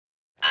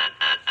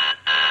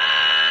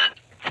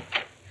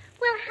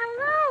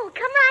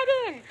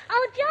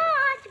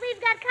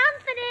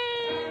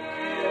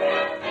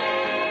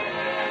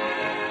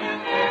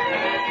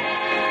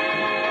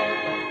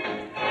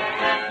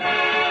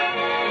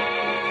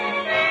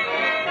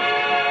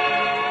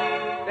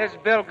This is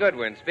Bill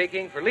Goodwin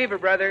speaking for Lever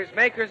Brothers,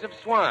 makers of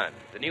Swan,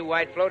 the new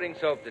white floating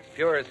soap that's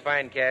pure as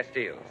fine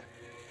castiles.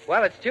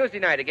 Well, it's Tuesday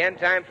night again,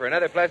 time for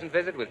another pleasant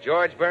visit with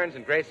George Burns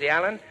and Gracie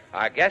Allen,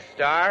 our guest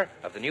star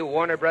of the new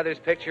Warner Brothers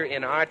picture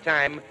In Our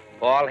Time,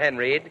 Paul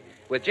Henreid,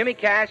 with Jimmy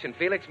Cash and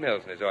Felix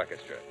Mills in his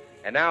orchestra.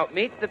 And now,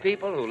 meet the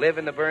people who live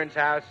in the Burns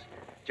house,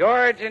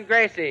 George and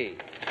Gracie.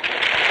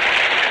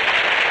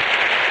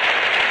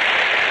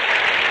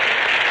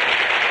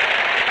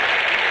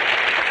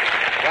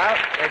 Well,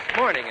 it's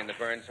morning in the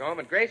Burns home,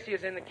 and Gracie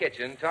is in the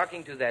kitchen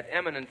talking to that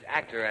eminent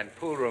actor and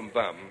poolroom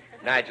bum,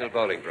 Nigel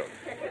Bolingbroke.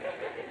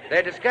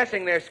 They're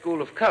discussing their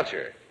school of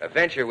culture, a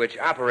venture which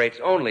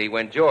operates only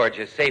when George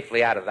is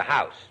safely out of the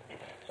house.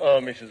 Oh,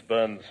 Mrs.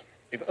 Burns,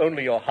 if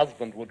only your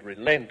husband would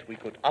relent, we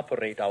could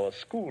operate our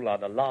school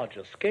on a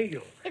larger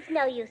scale. It's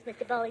no use,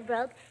 Mr.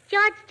 Bolingbroke.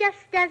 George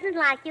just doesn't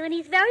like you, and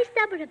he's very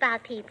stubborn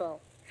about people.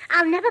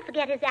 I'll never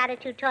forget his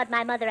attitude toward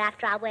my mother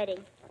after our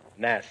wedding.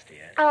 Nasty,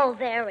 eh? Oh,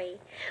 very.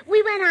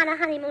 We went on a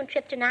honeymoon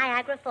trip to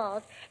Niagara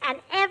Falls, and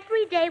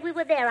every day we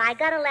were there, I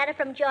got a letter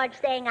from George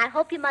saying, I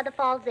hope your mother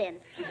falls in.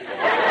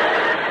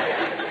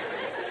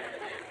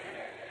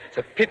 It's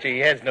a pity he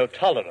has no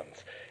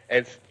tolerance.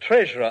 As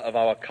treasurer of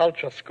our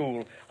culture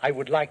school, I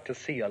would like to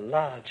see a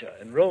larger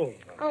enrollment.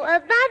 Oh,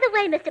 by the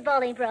way, Mr.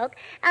 Bolingbroke,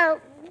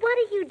 what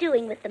are you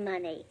doing with the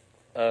money?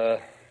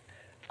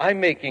 I'm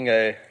making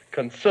a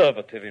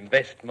conservative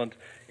investment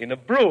in a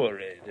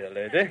brewery, dear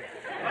lady.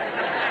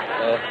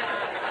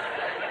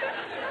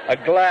 A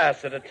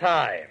glass at a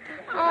time.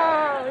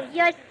 Oh,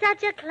 you're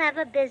such a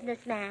clever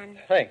businessman.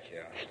 Thank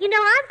you. You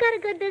know, I've got a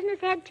good business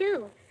head,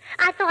 too.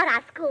 I thought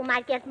our school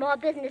might get more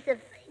business if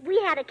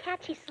we had a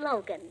catchy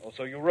slogan. Oh,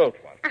 so you wrote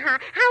one? Uh-huh.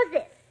 How's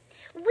this?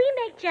 We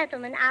make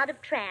gentlemen out of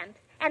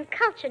tramps, and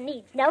culture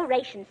needs no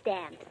ration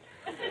stamps.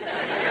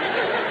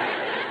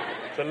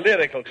 It's a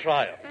lyrical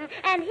triumph.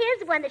 And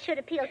here's one that should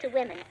appeal to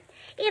women.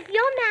 If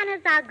your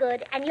manners are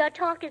good and your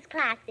talk is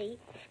classy,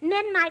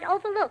 men might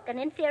overlook an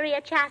inferior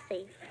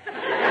chassis.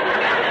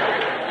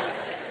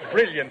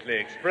 Brilliantly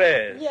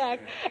expressed. Yes,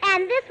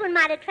 and this one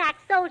might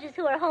attract soldiers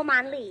who are home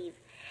on leave.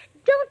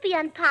 Don't be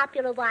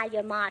unpopular while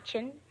you're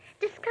marching.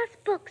 Discuss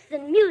books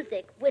and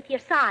music with your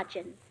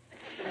sergeant.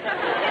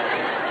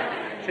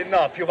 It's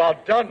enough. You've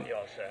outdone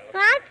yourself.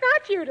 Well, I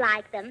thought you'd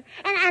like them.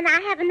 And I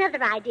have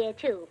another idea,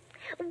 too.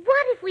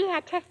 What if we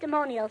had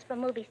testimonials from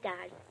movie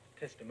stars?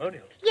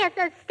 Testimonials? Yes,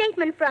 a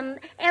statement from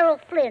Errol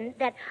Flynn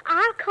that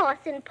our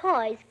course in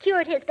poise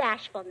cured his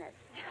bashfulness.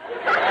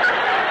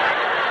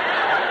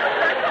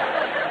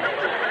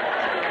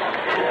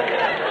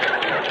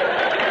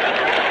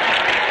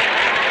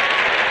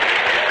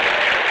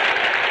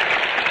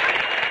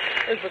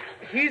 But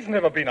he's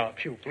never been our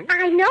pupil.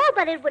 I know,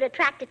 but it would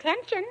attract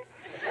attention.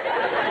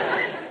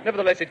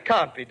 Nevertheless, it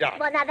can't be done.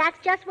 Well, now, that's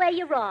just where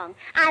you're wrong.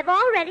 I've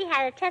already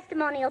had a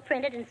testimonial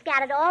printed and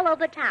scattered all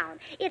over town.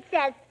 It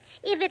says,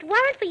 if it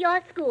weren't for your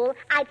school,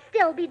 I'd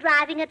still be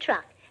driving a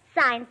truck.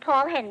 Signed,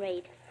 Paul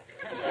Henreid.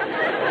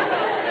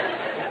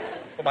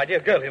 Oh, my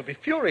dear girl, he'll be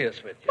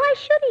furious with you. Why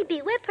should he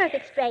be? We're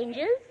perfect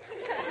strangers.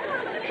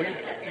 Well,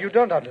 you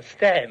don't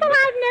understand. Well,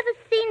 I've never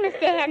seen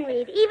Mr.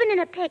 Henreid, even in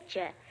a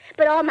picture.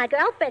 But all my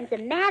girlfriends are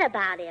mad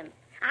about him.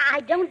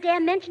 I don't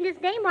dare mention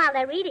his name while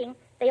they're eating.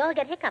 They all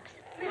get hiccups.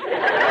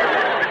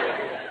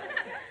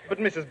 But,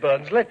 Mrs.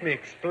 Burns, let me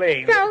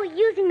explain. So,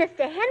 using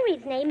Mr.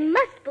 Henreid's name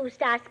must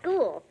boost our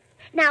school.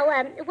 Now,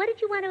 what did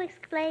you want to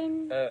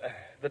explain?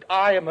 That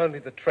I am only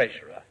the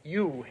treasurer.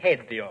 You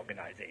head the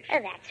organization.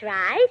 That's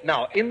right.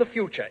 Now, in the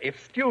future, if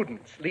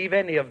students leave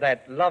any of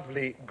that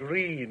lovely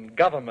green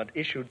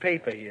government-issued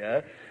paper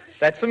here,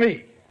 that's for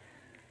me.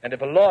 And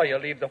if a lawyer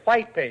leaves a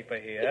white paper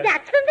here...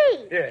 That's for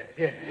me. Yes.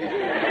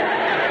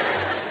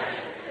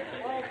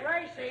 Oh,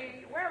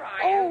 Gracie, where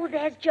are you? Oh,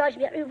 there's George.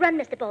 Run,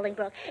 Mr.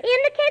 Bolingbroke. In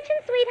the kitchen,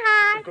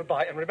 sweetheart.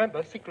 Goodbye, and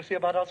remember, secrecy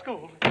about our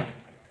school.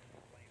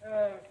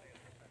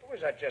 Who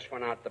was that just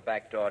went out the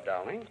back door,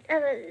 darling?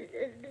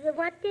 The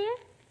what, dear?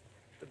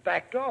 The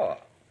back door.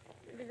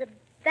 The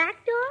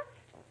back door?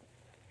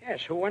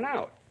 Yes, who went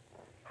out?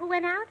 Who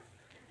went out?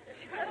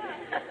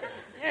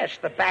 Yes,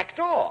 the back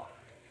door.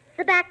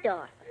 The back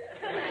door.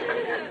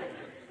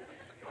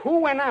 Who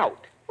went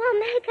out? Well,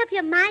 make up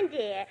your mind,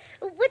 dear.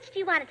 Which do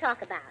you want to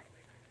talk about?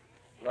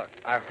 Look,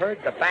 I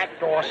heard the back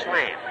door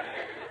slam.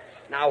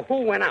 Now,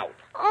 who went out?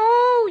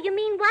 Oh, you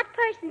mean what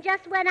person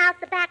just went out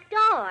the back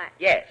door?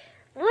 Yes.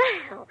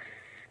 Well,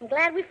 I'm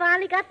glad we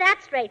finally got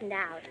that straightened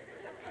out.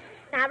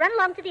 Now, run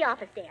along to the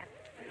office, dear.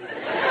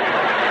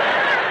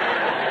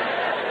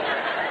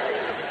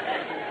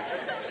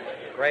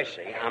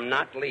 Gracie, I'm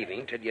not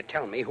leaving till you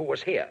tell me who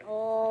was here.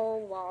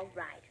 Oh, all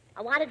right.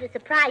 I wanted to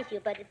surprise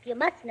you, but if you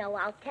must know,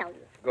 I'll tell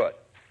you. Good.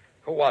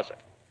 Who was it?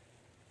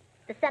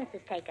 The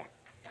census taker.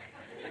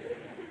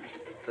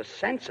 The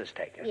census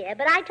taker? Yeah,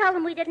 but I told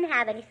him we didn't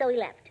have any, so he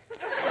left.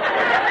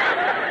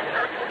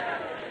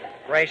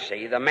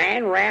 Gracie, the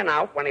man ran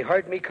out when he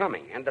heard me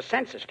coming, and the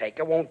census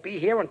taker won't be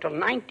here until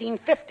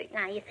 1950.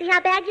 Now, you see how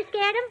bad you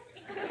scared him?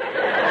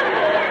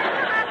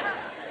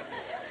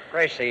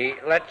 Gracie,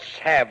 let's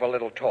have a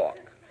little talk.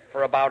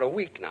 For about a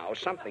week now,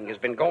 something has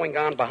been going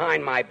on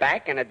behind my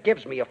back, and it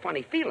gives me a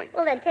funny feeling.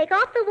 Well, then take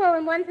off the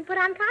woolen ones and put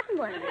on cotton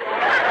ones.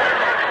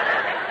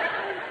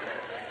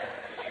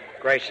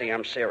 Gracie,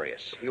 I'm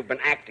serious. You've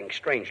been acting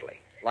strangely.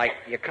 Like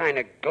you're kind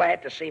of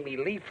glad to see me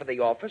leave for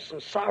the office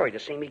and sorry to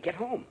see me get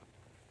home.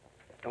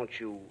 Don't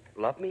you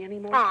love me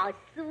anymore? Oh,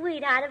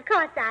 sweetheart, of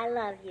course I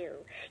love you.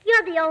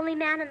 You're the only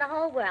man in the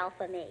whole world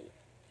for me.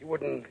 You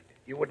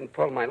wouldn't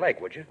pull my leg,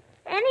 would you?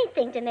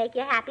 Anything to make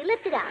you happy.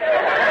 Lift it up.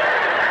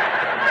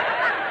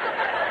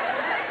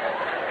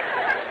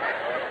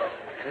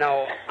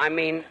 No, I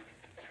mean,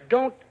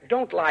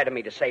 don't lie to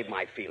me to save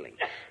my feelings.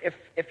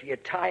 If you're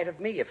tired of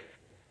me, if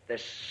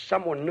there's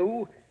someone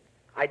new,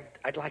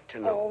 I'd like to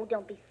know. Oh,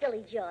 don't be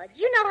silly, George.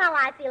 You know how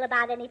I feel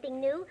about anything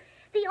new.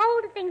 The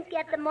older things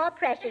get, the more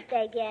precious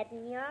they get,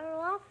 and you're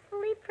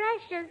awfully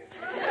precious.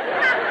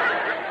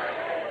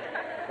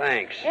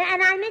 Thanks.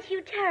 And I miss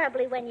you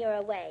terribly when you're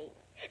away.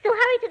 So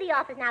hurry to the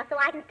office now so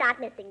I can start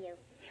missing you.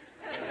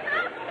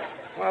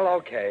 Well,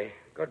 okay.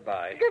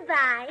 Goodbye.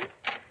 Goodbye.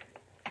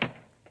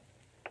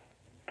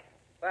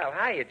 Well,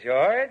 hiya,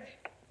 George.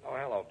 Oh,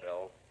 hello,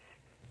 Bill.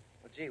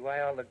 Well, gee, why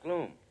all the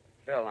gloom?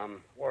 Bill,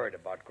 I'm worried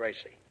about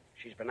Gracie.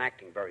 She's been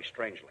acting very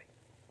strangely.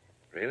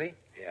 Really?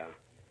 Yeah.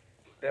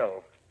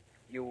 Bill,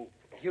 you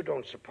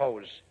don't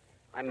suppose...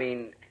 I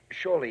mean,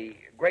 surely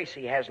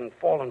Gracie hasn't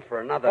fallen for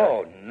another...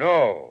 Oh,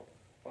 no.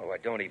 Oh, I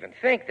don't even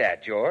think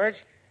that, George.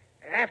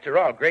 After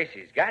all,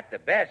 Gracie's got the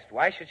best.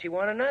 Why should she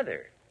want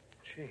another?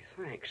 Gee,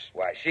 thanks.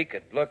 Why, she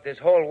could look this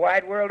whole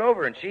wide world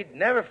over, and she'd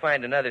never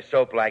find another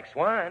soap like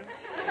Swan.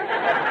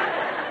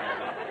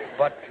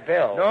 But,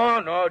 Bill...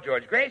 No,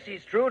 George.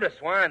 Gracie's true to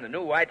Swan, the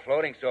new white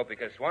floating soap,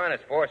 because Swan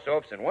has 4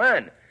 soaps in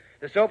one.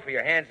 The soap for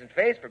your hands and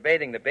face, for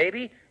bathing the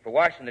baby, for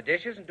washing the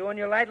dishes, and doing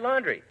your light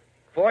laundry.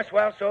 4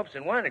 swell soaps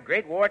in one, a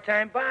great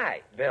wartime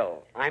buy.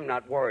 Bill, I'm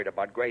not worried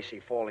about Gracie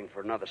falling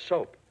for another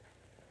soap.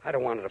 I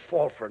don't want her to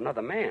fall for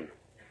another man.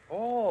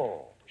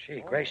 Oh.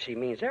 Gee, Gracie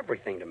means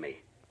everything to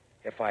me.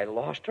 If I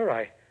lost her,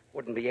 I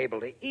wouldn't be able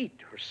to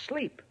eat or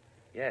sleep.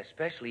 Yeah,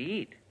 especially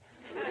eat.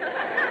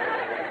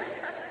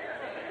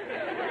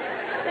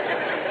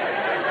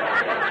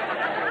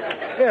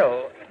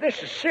 Bill,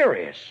 this is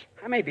serious.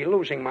 I may be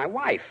losing my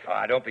wife.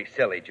 Oh, don't be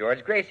silly,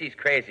 George. Gracie's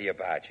crazy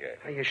about you.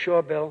 Are you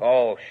sure, Bill?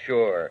 Oh,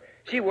 sure.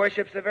 She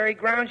worships the very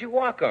ground you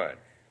walk on.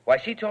 Why,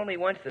 she told me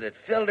once that it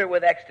filled her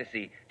with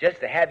ecstasy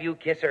just to have you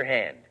kiss her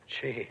hand.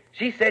 Gee.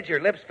 She said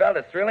your lips felt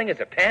as thrilling as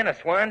a pan of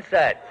Swan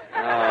suds.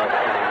 Oh,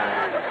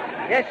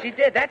 Yes, she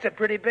did. That's a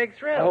pretty big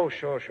thrill. Oh,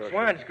 sure.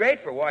 Swan's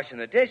great for washing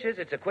the dishes.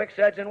 It's a quick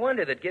suds and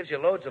wonder that gives you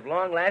loads of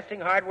long-lasting,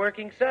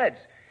 hard-working suds.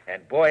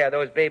 And boy, are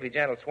those baby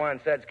gentle Swan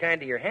suds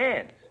kind to your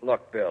hands.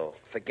 Look, Bill,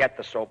 forget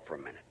the soap for a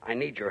minute. I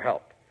need your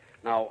help.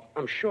 Now,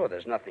 I'm sure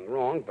there's nothing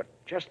wrong, but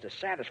just to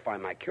satisfy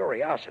my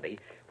curiosity,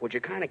 would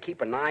you kind of keep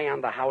an eye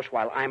on the house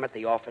while I'm at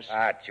the office?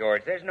 Ah,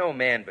 George, there's no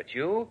man but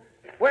you.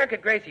 Where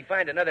could Gracie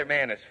find another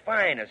man as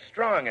fine, as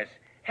strong, as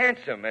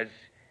handsome, as...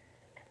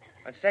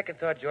 On second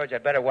thought, George,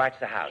 I'd better watch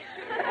the house.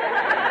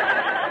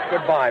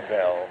 Goodbye,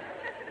 Bill.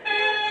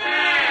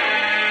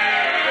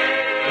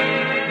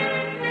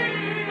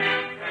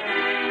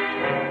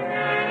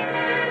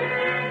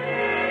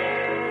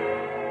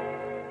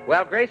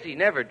 Well, Gracie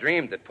never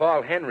dreamed that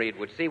Paul Henreid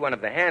would see one of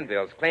the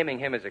handbills claiming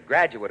him as a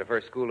graduate of her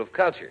school of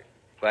culture.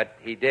 But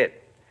he did.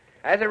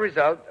 As a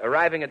result,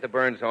 arriving at the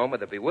Burns home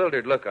with a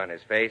bewildered look on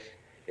his face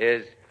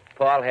is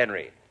Paul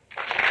Henreid.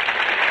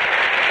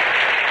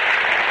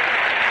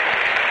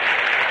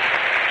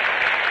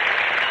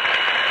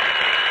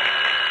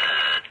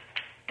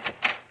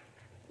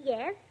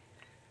 Yes?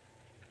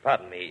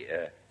 Pardon me,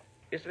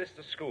 is this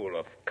the school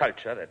of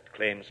culture that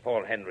claims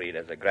Paul Henreid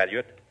as a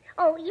graduate?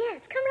 Oh,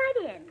 yes. Come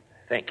right in.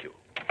 Thank you.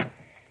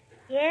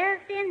 Yes,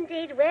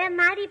 indeed. We're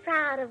mighty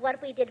proud of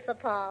what we did for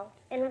Paul.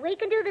 And we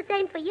can do the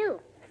same for you.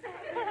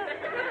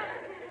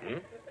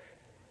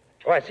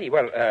 Oh, I see.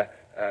 Well,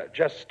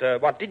 just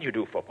what did you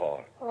do for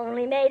Paul?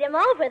 Only made him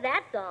over,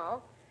 that's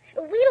all.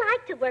 We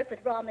like to work with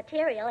raw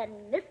material, and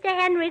Mr.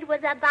 Henry was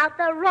about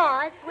the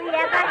rawest we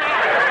ever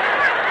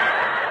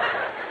had.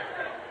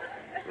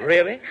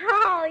 Really?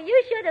 Oh,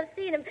 you should have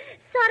seen him.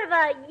 Sort of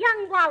a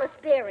young Wallace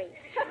Beery.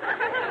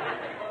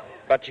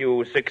 But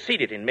you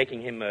succeeded in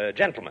making him a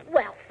gentleman.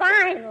 Well,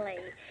 finally.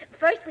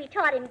 First, we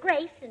taught him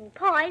grace and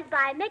poise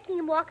by making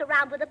him walk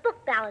around with a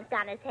book balanced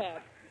on his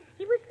head.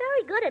 He was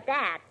very good at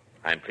that.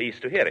 I'm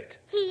pleased to hear it.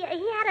 He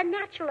had a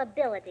natural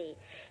ability.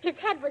 His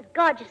head was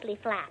gorgeously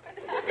flat.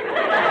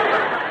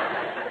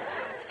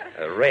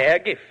 A rare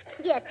gift.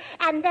 Yes,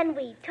 and then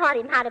we taught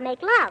him how to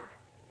make love.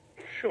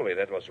 Surely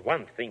that was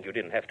one thing you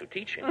didn't have to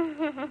teach him.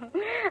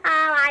 Oh,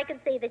 I can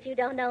see that you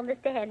don't know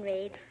Mr.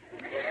 Henreid.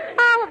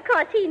 Oh, of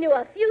course, he knew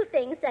a few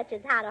things, such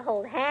as how to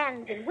hold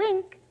hands and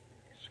wink.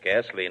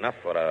 Scarcely enough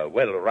for a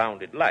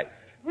well-rounded life.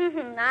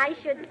 I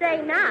should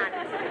say not.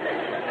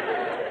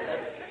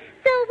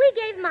 So we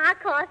gave him our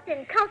course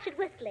in cultured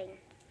whistling.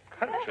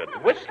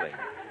 Cultured whistling?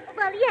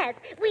 Well, yes,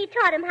 we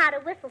taught him how to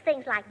whistle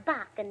things like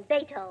Bach and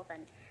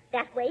Beethoven.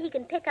 That way he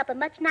can pick up a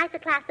much nicer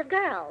class of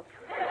girls.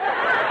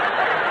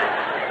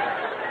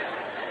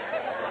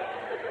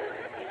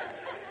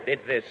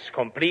 Did this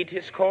complete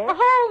his course?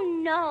 Oh,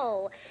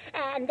 no.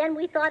 And then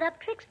we thought up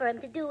tricks for him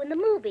to do in the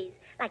movies,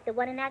 like the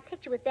one in that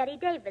picture with Betty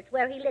Davis,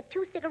 where he lit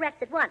 2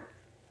 cigarettes at once.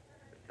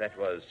 That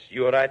was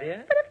your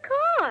idea? But of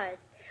course.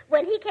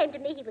 When he came to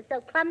me, he was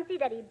so clumsy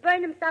that he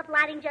burned himself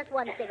lighting just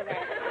 1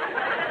 cigarette.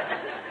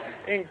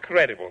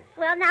 Incredible.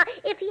 Well, now,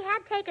 if he had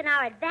taken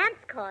our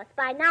advanced course,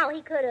 by now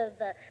he could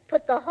have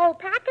put the whole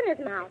pack in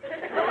his mouth.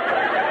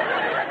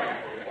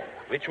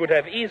 Which would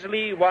have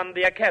easily won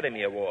the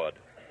Academy Award.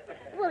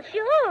 Well,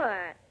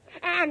 sure.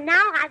 And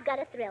now I've got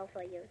a thrill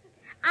for you.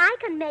 I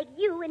can make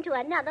you into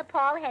another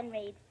Paul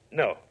Henreid.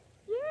 No.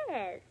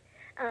 Yes.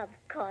 Of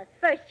course,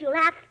 first you'll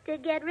have to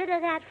get rid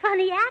of that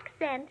funny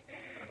accent.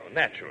 Oh,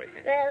 naturally.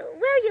 Where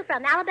are you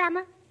from,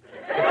 Alabama?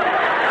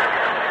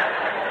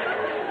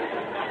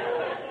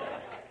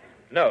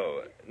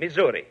 No,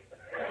 Missouri.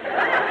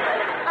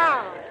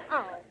 Oh.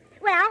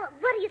 Well,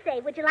 what do you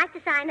say? Would you like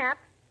to sign up?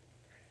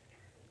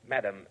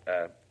 Madam,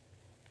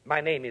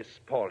 my name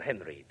is Paul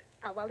Henreid.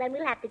 Oh, well, then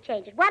we'll have to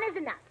change it. 1 is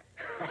enough.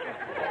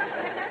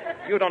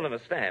 You don't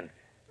understand.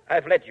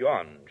 I've led you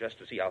on just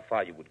to see how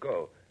far you would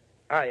go.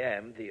 I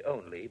am the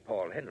only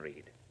Paul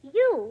Henreid.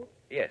 You?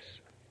 Yes.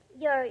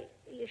 You're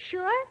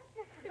sure?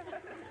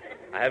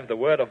 I have the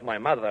word of my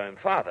mother and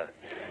father.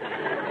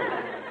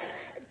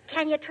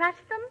 Can you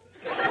trust them?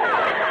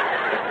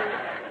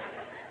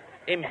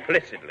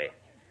 Implicitly.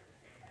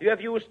 You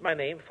have used my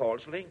name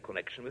falsely in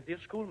connection with your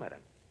school,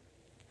 madam.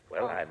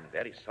 Well, I'm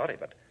very sorry,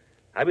 but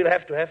I will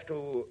have to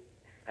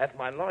have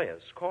my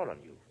lawyers call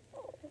on you.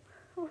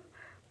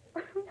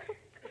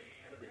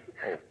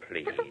 Oh,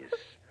 please.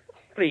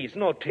 Please,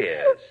 no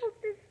tears.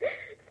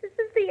 This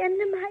is the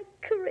end of my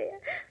career.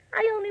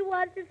 I only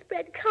wanted to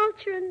spread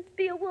culture and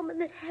be a woman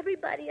that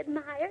everybody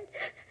admired.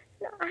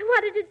 No, I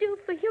wanted to do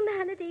for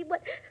humanity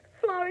what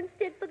Florence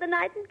did for the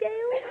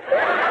Nightingale.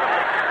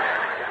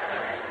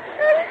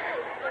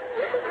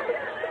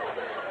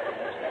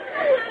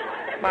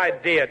 My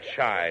dear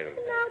child.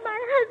 Now my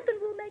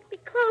husband will make me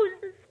close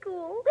the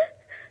school.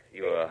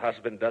 Your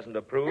husband doesn't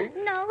approve?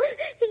 No,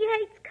 he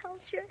hates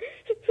culture.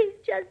 He's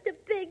just a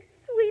big,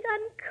 sweet,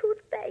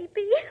 uncouth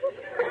baby.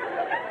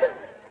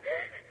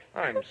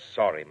 I'm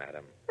sorry,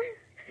 madam.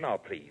 Now,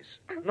 please,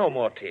 no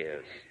more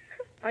tears.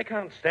 I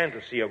can't stand to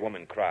see a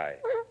woman cry.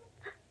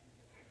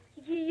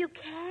 You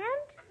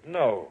can't?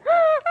 No.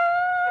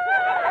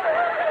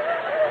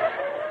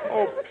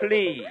 Oh,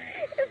 please.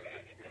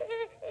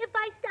 If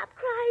I stop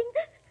crying,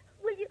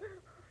 will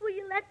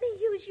you let me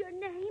use your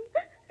name?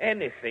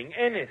 Anything.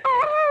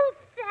 Oh,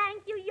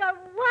 thank you. You're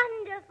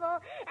wonderful.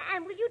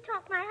 And will you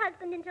talk my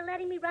husband into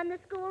letting me run the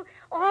school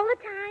all the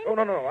time? Oh,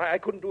 no, I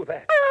couldn't do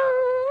that.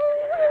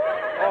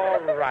 Oh.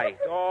 All right.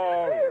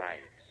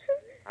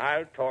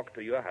 I'll talk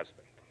to your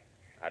husband.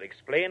 I'll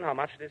explain how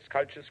much this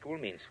culture school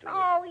means to you.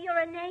 Oh, you're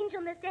an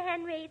angel, Mr.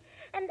 Henreid.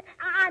 And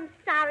I'm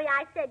sorry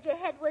I said your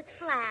head was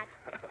flat.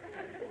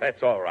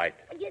 That's all right.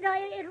 You know,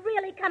 it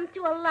really comes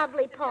to a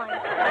lovely point.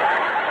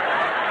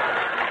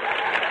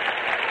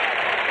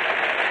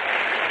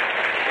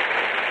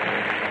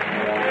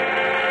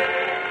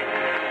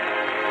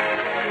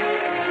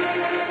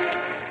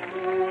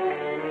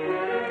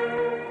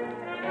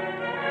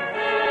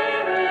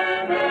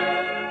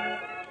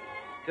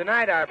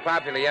 Tonight, our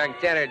popular young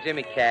tenor,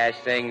 Jimmy Cash,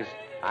 sings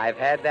I've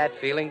Had That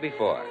Feeling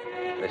Before.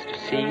 Mr.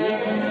 C. Oh,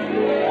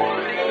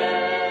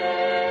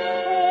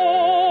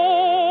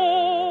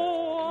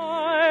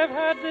 I've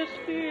had this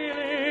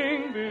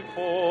feeling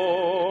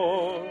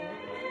before,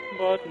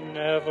 but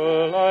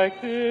never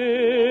like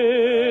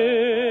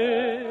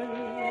this.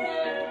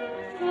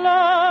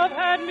 Love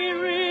had me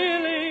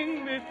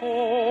reeling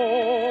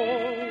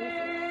before,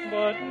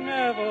 but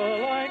never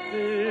like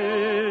this.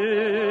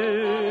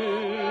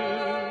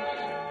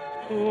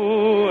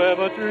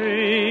 Whoever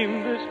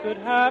dreamed this could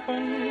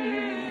happen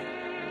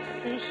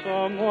to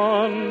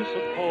someone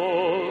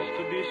supposed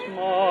to be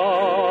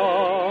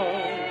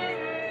smart?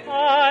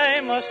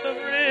 I must have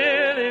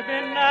really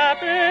been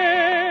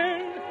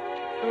napping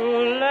to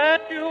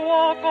let you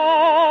walk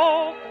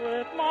off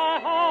with my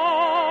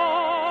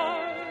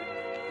heart.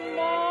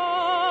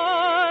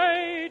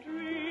 My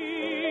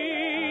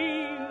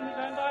dreams,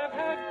 and I've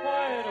had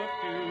quite a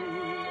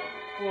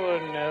few, were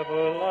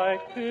never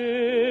like this.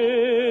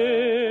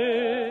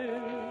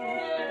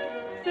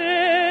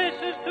 This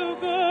is too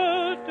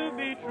good to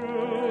be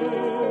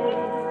true,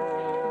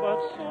 but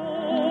so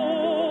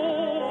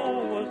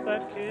was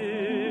that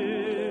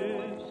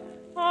kiss.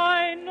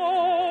 I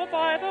know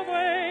by the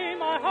way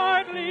my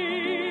heart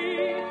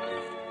leaps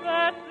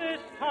that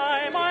this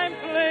time I'm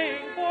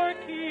playing for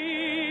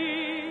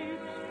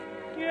keeps.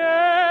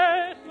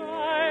 Yes,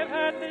 I've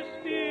had this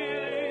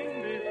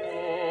feeling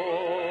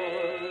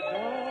before,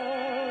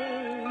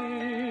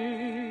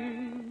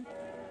 darling,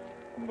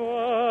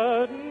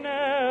 but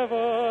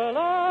never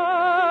like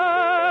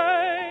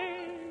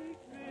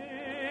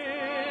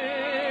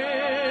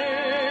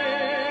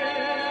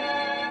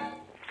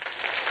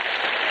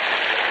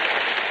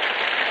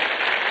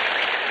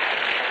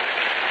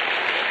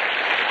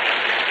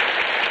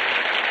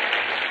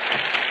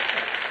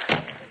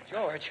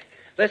George,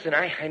 Listen,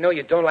 I know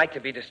you don't like to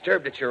be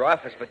disturbed at your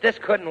office, but this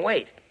couldn't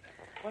wait.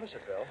 What is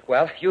it, Bill?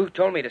 Well, you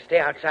told me to stay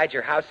outside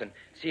your house and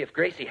see if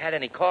Gracie had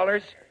any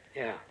callers.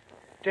 Yeah.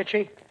 Did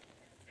she?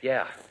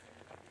 Yeah.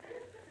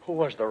 Who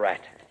was the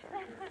rat?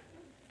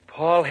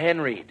 Paul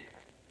Henreid.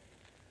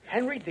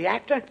 Henreid, the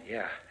actor?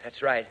 Yeah,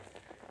 that's right.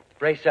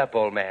 Brace up,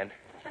 old man.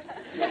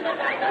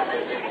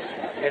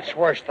 It's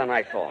worse than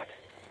I thought.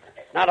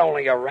 Not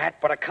only a rat,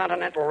 but a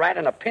continental rat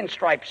in a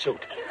pinstripe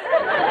suit.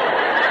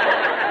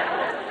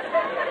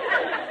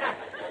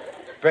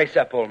 Brace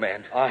up, old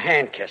man. A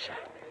hand kisser.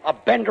 A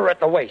bender at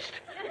the waist.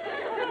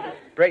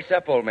 Brace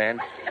up, old man.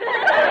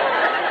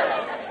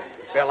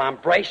 Bill, I'm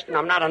braced and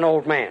I'm not an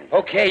old man.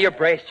 Okay, you're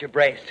braced, you're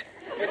braced.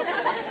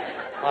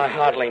 I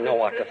hardly know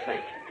what to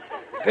think.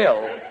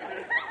 Bill,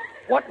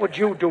 what would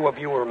you do if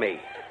you were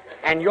me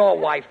and your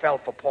wife fell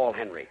for Paul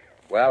Henry?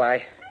 Well,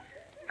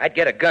 I'd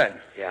get a gun.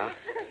 Yeah?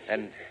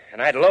 And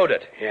I'd load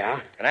it.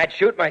 Yeah? And I'd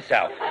shoot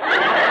myself.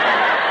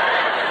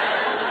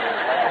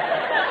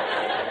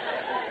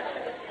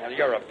 Well,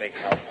 you're a big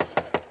help.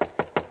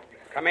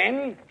 Come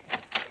in.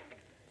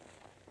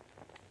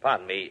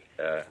 Pardon me.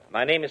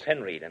 My name is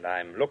Henreid, and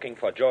I'm looking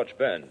for George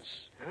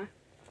Burns. Huh?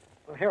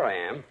 Well, here I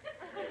am.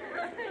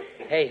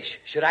 Hey,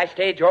 should I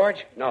stay,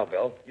 George? No,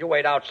 Bill. You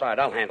wait outside.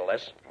 I'll handle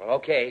this. Well,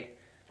 okay.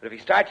 But if he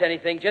starts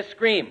anything, just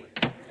scream.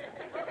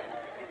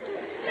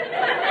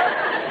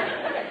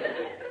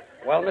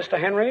 Well, Mr.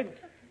 Henry?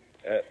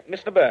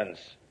 Mr.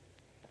 Burns,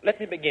 let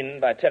me begin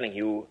by telling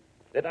you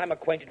that I'm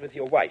acquainted with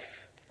your wife,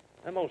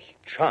 a most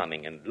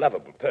charming and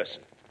lovable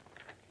person.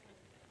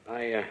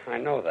 I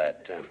know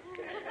that.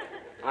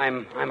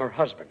 I'm her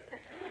husband.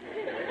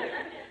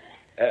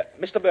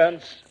 Mr.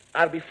 Burns,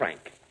 I'll be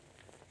frank.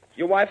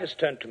 Your wife has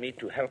turned to me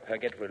to help her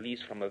get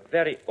released from a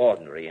very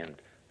ordinary and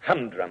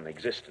humdrum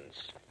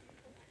existence.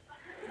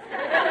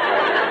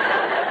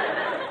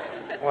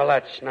 Well,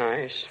 that's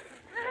nice.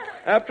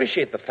 I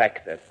appreciate the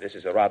fact that this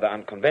is a rather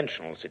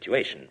unconventional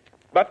situation,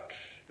 but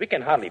we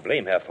can hardly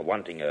blame her for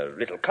wanting a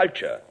little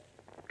culture,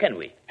 can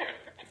we?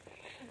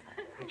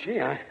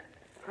 Gee, I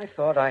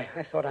thought I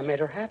made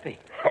her happy.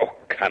 Oh,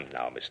 come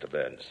now, Mr.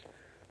 Burns.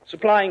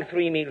 Supplying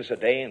 3 meals a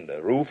day and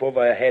a roof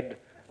over her head,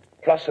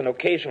 plus an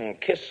occasional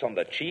kiss on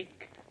the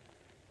cheek.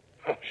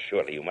 Oh,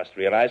 surely you must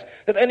realize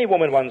that any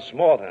woman wants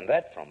more than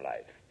that from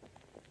life.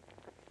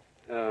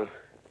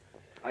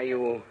 Are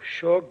you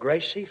sure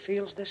Gracie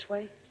feels this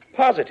way?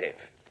 Positive.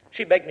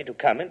 She begged me to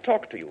come and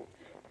talk to you.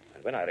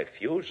 And when I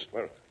refused,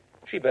 well,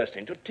 she burst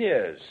into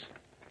tears.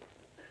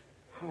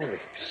 Holy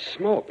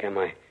smoke, am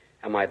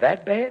I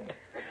that bad?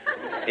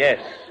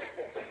 Yes.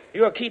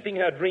 You are keeping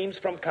her dreams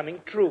from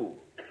coming true.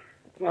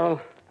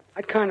 Well,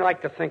 I'd kind of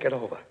like to think it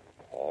over.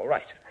 All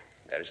right.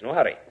 There is no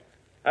hurry.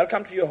 I'll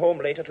come to your home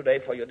later today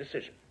for your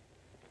decision.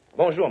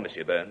 Bonjour,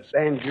 Monsieur Burns.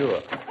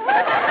 Bonjour.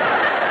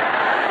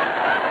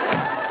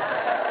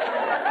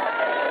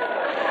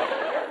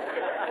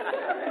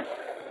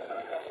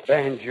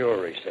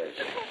 Bonjour, he says.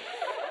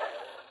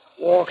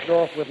 Walks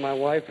off with my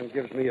wife and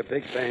gives me a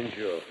big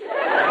bonjour.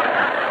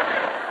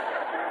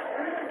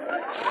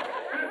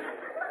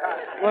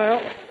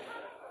 Well,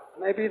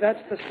 maybe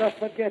that's the stuff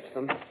that gets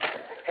them.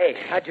 Hey,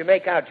 how'd you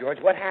make out, George?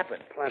 What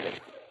happened? Plenty.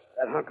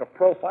 That hunk of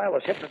profile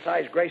has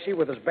hypnotized Gracie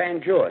with his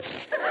bonjours.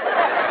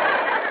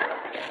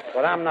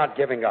 But I'm not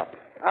giving up.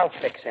 I'll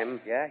fix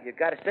him. Yeah? You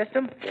got a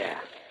system? Yeah.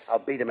 I'll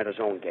beat him at his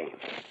own game.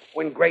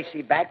 Win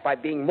Gracie back by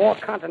being more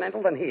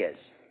continental than he is.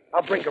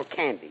 I'll bring her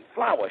candy,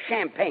 flowers,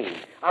 champagne.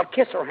 I'll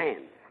kiss her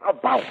hand. I'll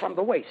bow from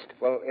the waist.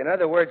 Well, in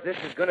other words, this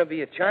is going to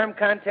be a charm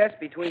contest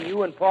between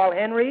you and Paul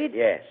Henreid?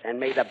 Yes,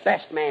 and may the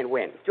best man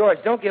win.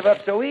 George, don't give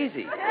up so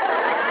easy.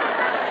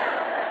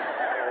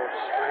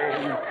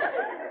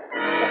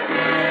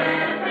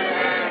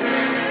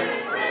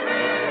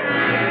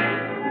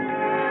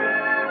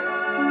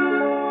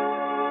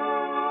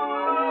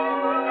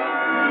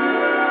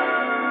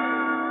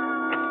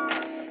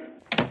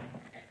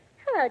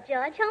 Hello,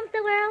 George. Home so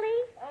early?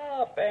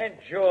 Oh,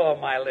 bonjour,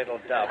 my little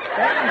dove.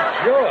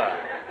 Bonjour.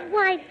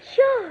 Why,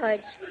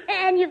 George.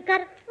 And you've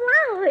got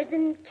flowers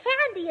and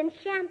candy and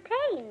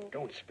champagne.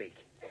 Don't speak.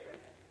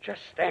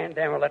 Just stand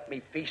there and let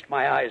me feast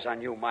my eyes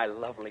on you, my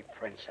lovely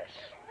princess.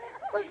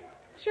 Well,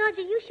 George,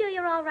 are you sure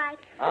you're all right?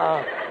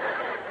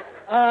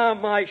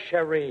 My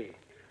cherie.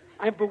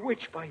 I'm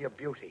bewitched by your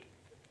beauty.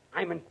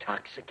 I'm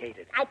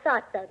intoxicated. I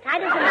thought so.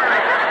 Tight as a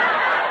knot.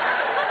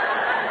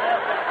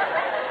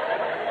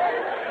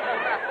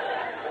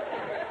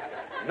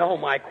 No,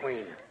 my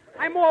queen.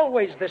 I'm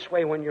always this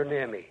way when you're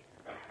near me.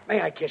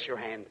 May I kiss your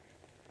hand?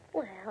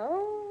 Well,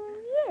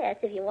 yes,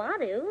 if you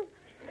want to.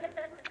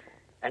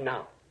 And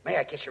now, may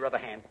I kiss your other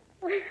hand?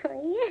 Well,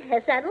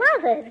 yes, I'd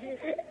love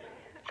it.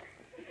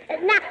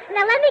 Now,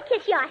 let me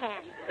kiss your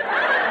hand.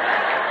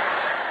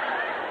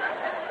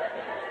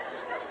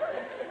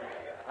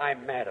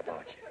 I'm mad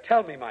about you.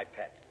 Tell me, my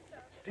pet.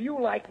 Do you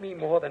like me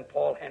more than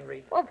Paul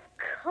Henry? Of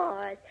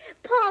course.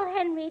 Paul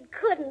Henry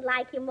couldn't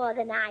like you more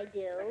than I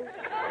do.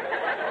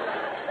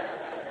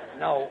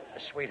 No,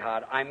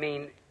 sweetheart. I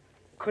mean,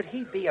 could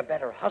he be a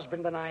better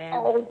husband than I am?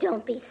 Oh,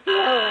 don't be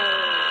silly.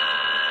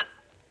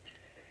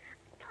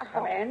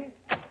 Come in.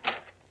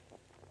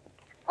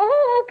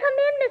 Oh, come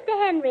in, Mr.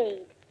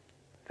 Henreid.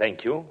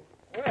 Thank you.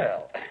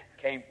 Well,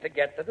 came to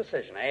get the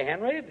decision, eh,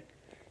 henreid?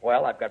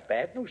 Well, I've got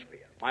bad news for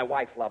you. My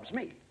wife loves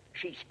me.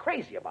 She's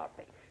crazy about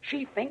me.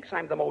 She thinks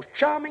I'm the most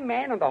charming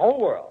man in the whole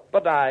world.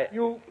 But I...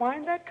 You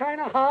find that kind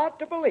of hard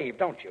to believe,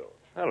 don't you?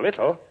 A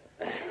little.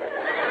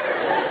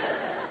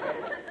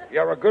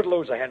 You're a good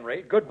loser,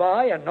 Henry.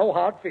 Goodbye and no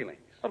hard feelings.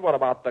 But what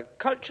about the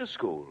culture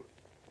school?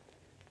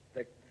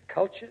 The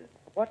culture?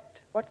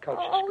 What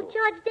culture Oh, school?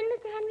 George, didn't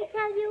Mr. Henry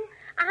tell you?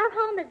 Our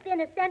home has been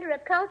a center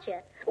of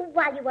culture.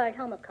 While you were at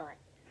home, of course.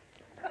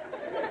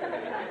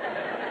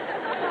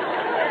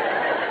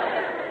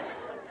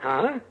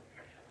 Huh?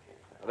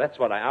 That's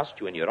what I asked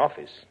you in your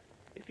office.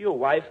 If your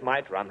wife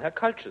might run her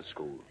culture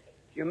school.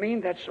 You mean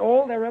that's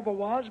all there ever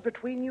was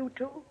between you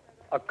two?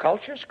 A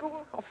culture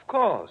school? Of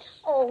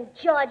course. Oh,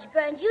 George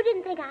Burns, you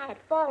didn't think I had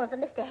fallen for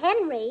Mr.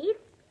 Henry.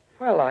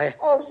 Well,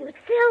 Oh, you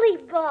silly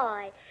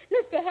boy.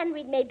 Mr.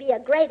 Henry may be a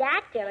great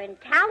actor and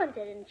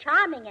talented and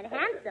charming and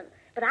handsome,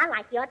 but I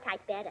like your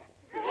type better.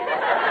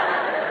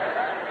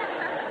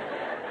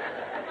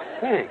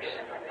 Thanks.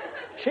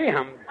 Gee,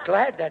 I'm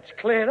glad that's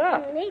cleared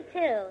up. Me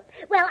too.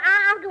 Well,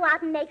 I'll go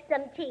out and make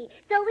some tea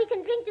so we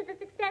can drink to the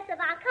success of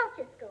our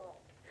culture school.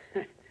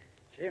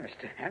 Gee,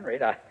 Mr.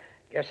 Henry, I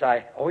guess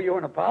I owe you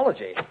an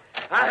apology.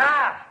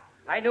 Aha!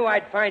 I knew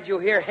I'd find you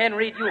here,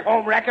 Henry, you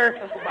home wrecker.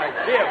 Oh, my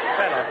dear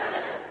fellow.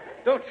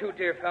 Don't you,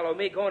 dear fellow,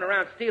 me going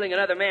around stealing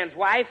another man's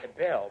wife.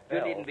 Bill.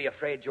 You needn't be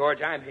afraid,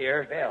 George. I'm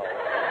here. Bill.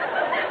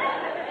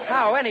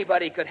 How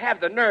anybody could have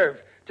the nerve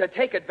to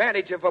take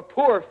advantage of a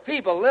poor,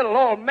 feeble, little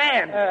old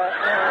man.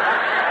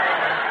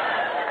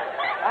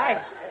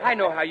 I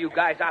know how you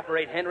guys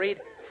operate, Henry.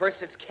 First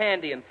it's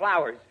candy and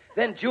flowers,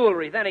 then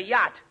jewelry, then a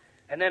yacht.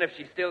 And then if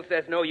she still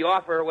says no, you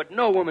offer her what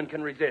no woman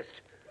can resist.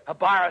 A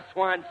bar of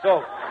Swan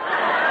soap.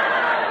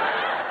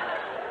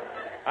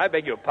 I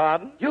beg your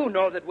pardon? You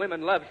know that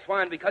women love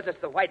Swan because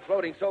it's the white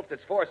floating soap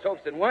that's 4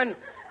 soaps in one.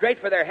 Great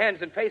for their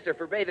hands and face or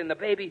for bathing the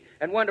baby,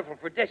 and wonderful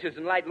for dishes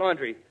and light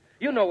laundry.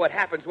 You know what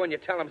happens when you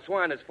tell them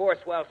Swan is 4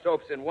 swell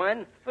soaps in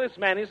one. This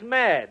man is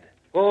mad.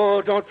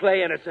 Oh, don't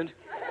play innocent.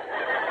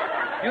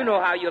 You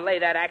know how you lay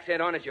that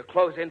accent on as you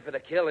close in for the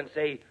kill and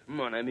say,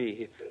 Mon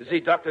ami,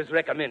 the doctors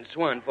recommend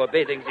Swan for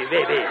bathing the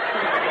baby.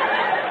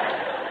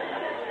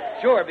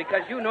 Sure,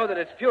 because you know that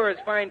it's pure as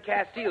fine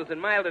Castiles and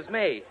mild as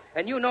May.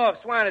 And you know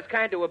if Swan is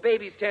kind to a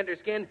baby's tender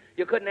skin,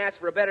 you couldn't ask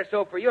for a better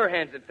soap for your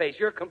hands and face,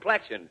 your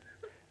complexion.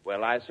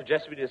 Well, I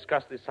suggest we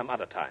discuss this some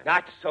other time.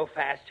 Not so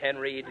fast,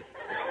 Henreid.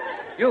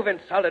 You've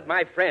insulted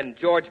my friend,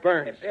 George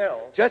Burns. Hey,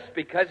 Bill. Just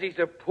because he's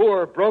a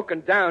poor,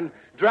 broken-down,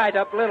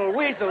 dried-up little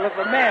weasel of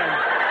a man.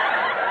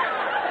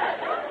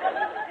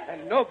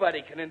 And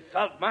nobody can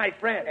insult my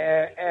friend.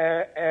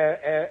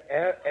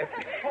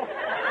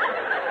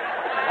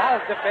 I'll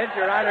defend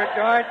your honor,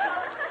 George.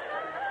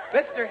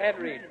 Mr.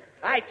 Henry,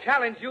 I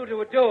challenge you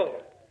to a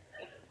duel.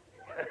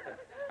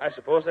 I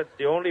suppose that's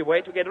the only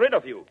way to get rid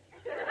of you.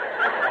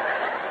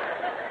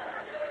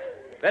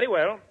 Very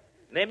well.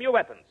 Name your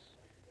weapons.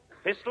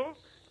 Pistols?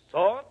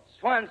 Swords?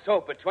 Swan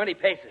soap at 20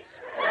 paces.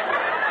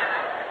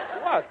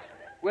 What?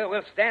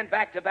 We'll stand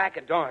back to back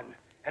at dawn,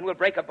 and we'll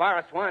break a bar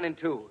of Swan in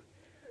 2.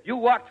 You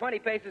walk 20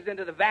 paces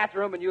into the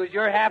bathroom and use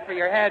your half for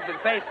your head and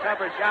face, tub,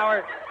 or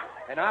shower,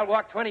 and I'll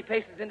walk 20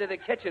 paces into the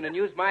kitchen and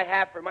use my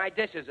half for my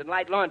dishes and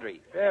light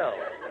laundry. Bill,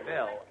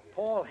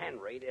 Paul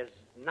Henry is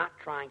not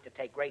trying to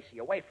take Gracie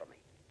away from me.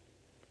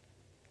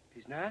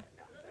 He's not?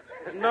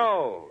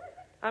 No.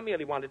 I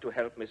merely wanted to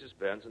help Mrs.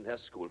 Burns in her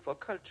school for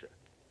culture.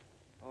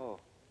 Oh.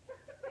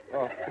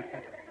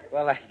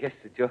 Well, I guess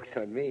the joke's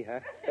on me, huh?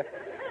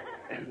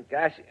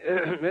 Gosh,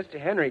 Mr.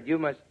 Henry, you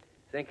must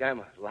think I'm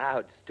a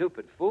loud,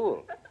 stupid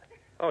fool.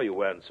 Oh, you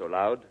weren't so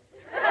loud.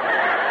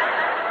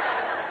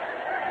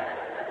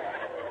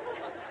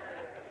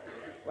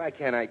 Why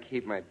can't I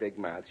keep my big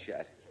mouth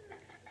shut?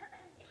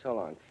 So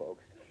long,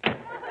 folks.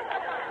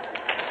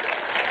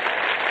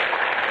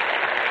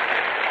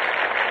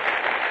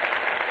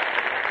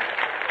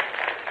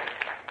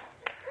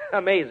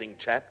 Amazing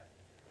chap.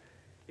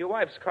 Your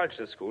wife's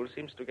culture school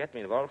seems to get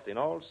me involved in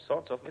all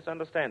sorts of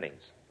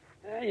misunderstandings.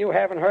 You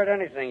haven't heard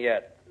anything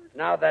yet.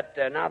 Now that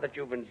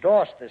you've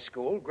endorsed this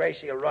school,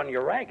 Gracie will run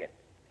you ragged.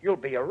 You'll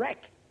be a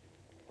wreck.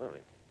 Well,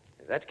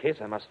 in that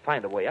case, I must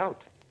find a way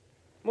out.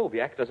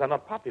 Movie actors are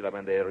not popular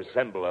when they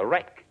resemble a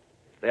wreck.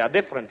 They are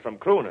different from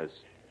crooners.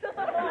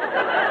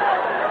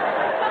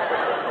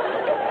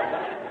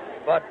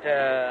 But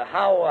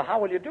how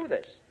will you do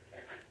this?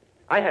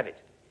 I have it.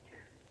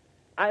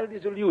 I'll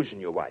disillusion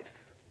your wife.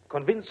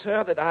 Convince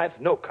her that I have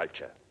no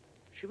culture.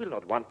 She will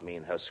not want me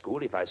in her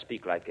school if I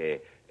speak like a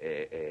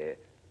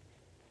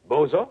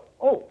bozo.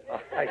 Oh,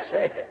 I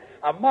say,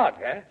 a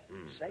mug, eh?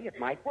 Say it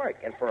might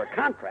work. And for a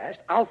contrast,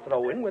 I'll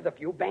throw in with a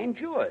few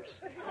banjures.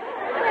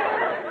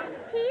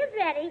 Tea is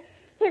ready.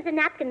 Here's a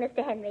napkin,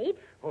 Mr. Henry.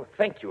 Oh,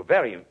 thank you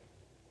very...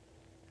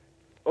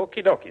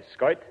 Okie dokie,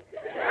 Scout.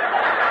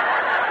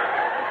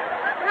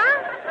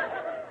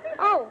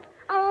 Huh?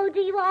 Oh, do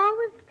you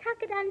always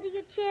tuck it under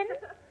your chin?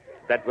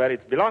 That's where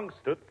it belongs,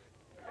 Toots.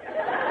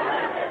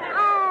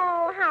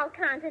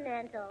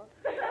 Continental.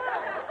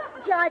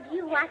 George,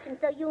 you watch him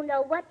so you'll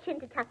know what chin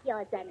to tuck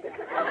yours under.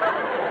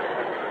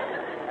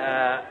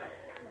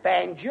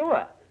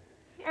 Banjua.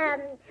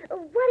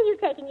 What are you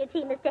taking your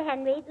tea, Mr.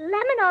 Henry?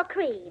 Lemon or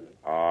cream?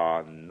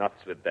 Oh,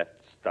 nuts with that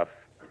stuff.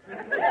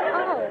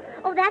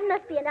 Oh, that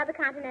must be another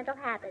Continental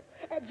habit.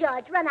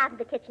 George, run out in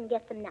the kitchen and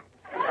get some nuts.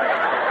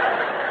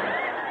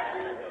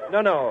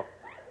 No.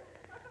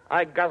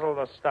 I guzzle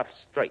the stuff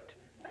straight.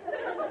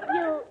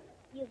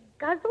 You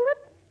guzzle it?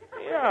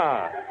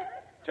 Yeah.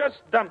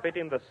 Just dump it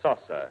in the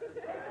saucer.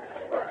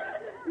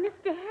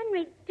 Mr.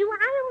 Henry, do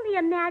I only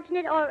imagine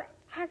it, or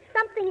has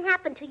something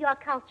happened to your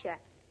culture?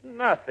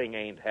 Nothing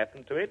ain't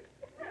happened to it.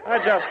 I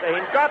just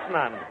ain't got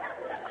none.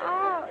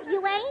 Oh,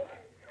 you ain't?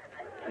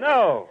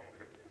 No.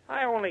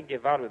 I only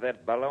give out with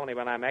that baloney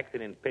when I'm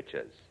acting in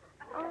pictures.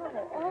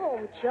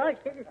 Oh, George,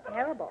 this is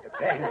terrible.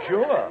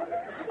 Banjua.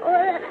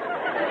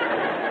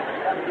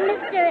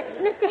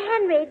 Mr.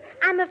 Henry,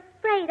 I'm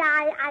afraid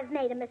I've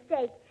made a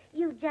mistake.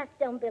 You just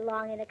don't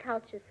belong in a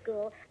culture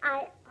school.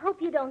 I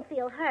hope you don't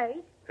feel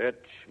hurt.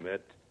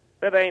 Schmidt.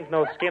 That ain't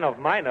no skin of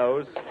my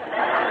nose. Well,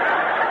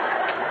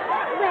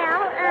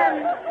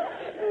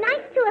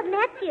 nice to have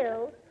met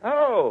you.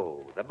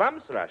 Oh, the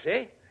bumps rush,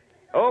 eh?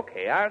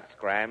 Okay, I'll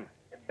scram.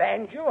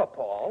 Banjua,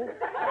 Paul.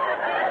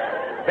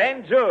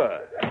 Bonjour.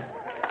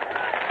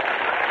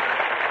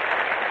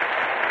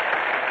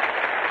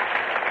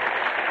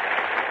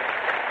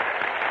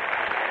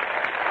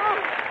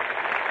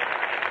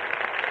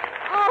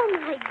 Oh,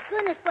 my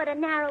goodness, what a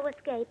narrow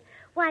escape.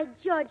 Why,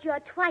 George, you're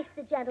twice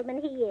the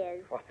gentleman he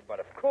is. But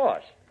of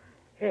course.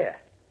 Here,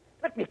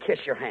 let me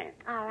kiss your hand.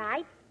 All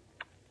right.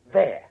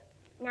 There.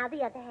 Now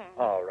the other hand.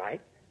 All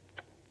right.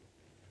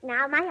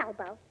 Now my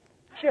elbow.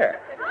 Sure.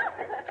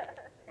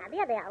 Now the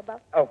other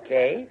elbow.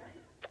 Okay.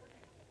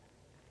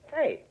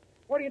 Hey,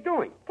 what are you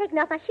doing? Taking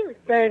off my shoes.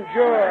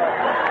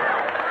 Banjua.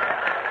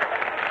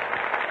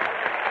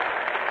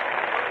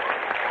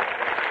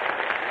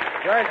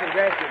 George and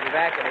Gracie will be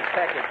back in a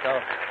second,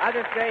 so I'll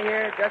just stay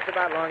here just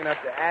about long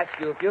enough to ask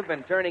you if you've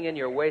been turning in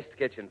your waste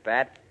kitchen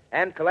fat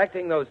and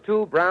collecting those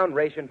 2 brown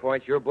ration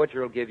points your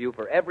butcher will give you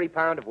for every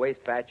pound of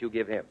waste fat you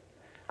give him.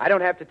 I don't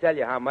have to tell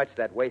you how much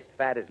that waste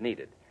fat is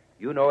needed.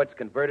 You know it's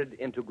converted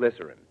into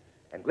glycerin.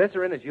 And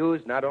glycerin is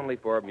used not only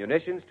for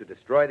munitions to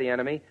destroy the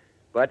enemy,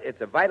 but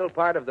it's a vital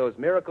part of those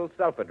miracle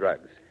sulfa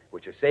drugs,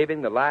 which are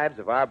saving the lives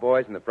of our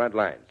boys in the front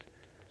lines.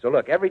 So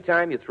look, every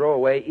time you throw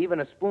away even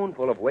a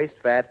spoonful of waste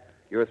fat,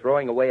 you're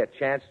throwing away a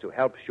chance to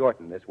help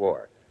shorten this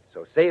war.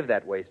 So save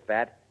that waste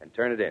fat and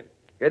turn it in.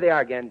 Here they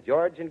are again,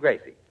 George and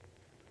Gracie.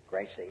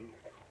 Gracie,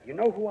 you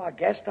know who our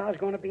guest star is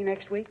going to be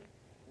next week?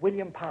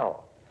 William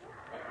Powell.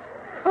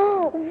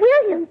 Oh,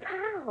 William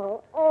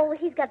Powell. Oh,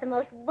 he's got the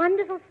most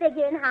wonderful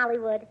figure in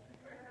Hollywood.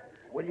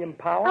 William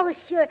Powell? Oh,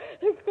 sure.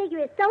 His figure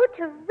is so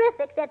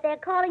terrific that they're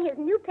calling his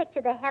new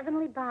picture The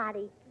Heavenly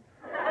Body.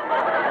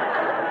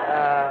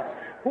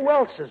 Who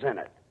else is in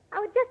it?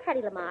 Oh, just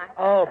Teddy Lamar.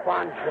 Oh,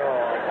 Bonjour.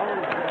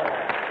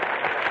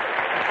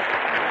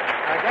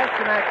 Our guest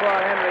tonight, Paul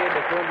Henreid,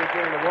 will soon be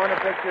seeing the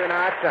Warner picture in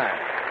our time.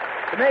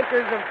 The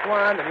makers of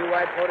Swan, the new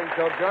white floating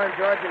soap, join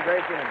George and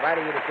Gracie in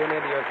inviting you to tune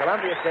into your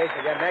Columbia station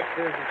again next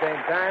Tuesday,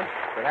 same time.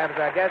 We'll have as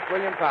our guest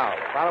William Powell.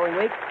 The following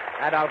week,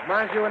 Adolphe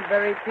Manjou and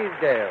Barry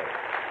Teasdale.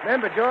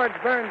 Remember, George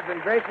Burns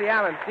and Gracie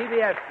Allen,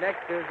 CBS,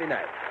 next Tuesday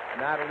night. And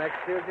now till next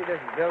Tuesday,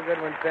 this is Bill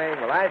Goodwin saying,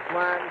 well, I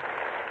Swan,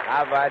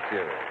 how about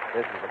you?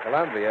 This is the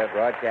Columbia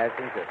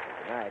Broadcasting System.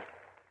 Good night.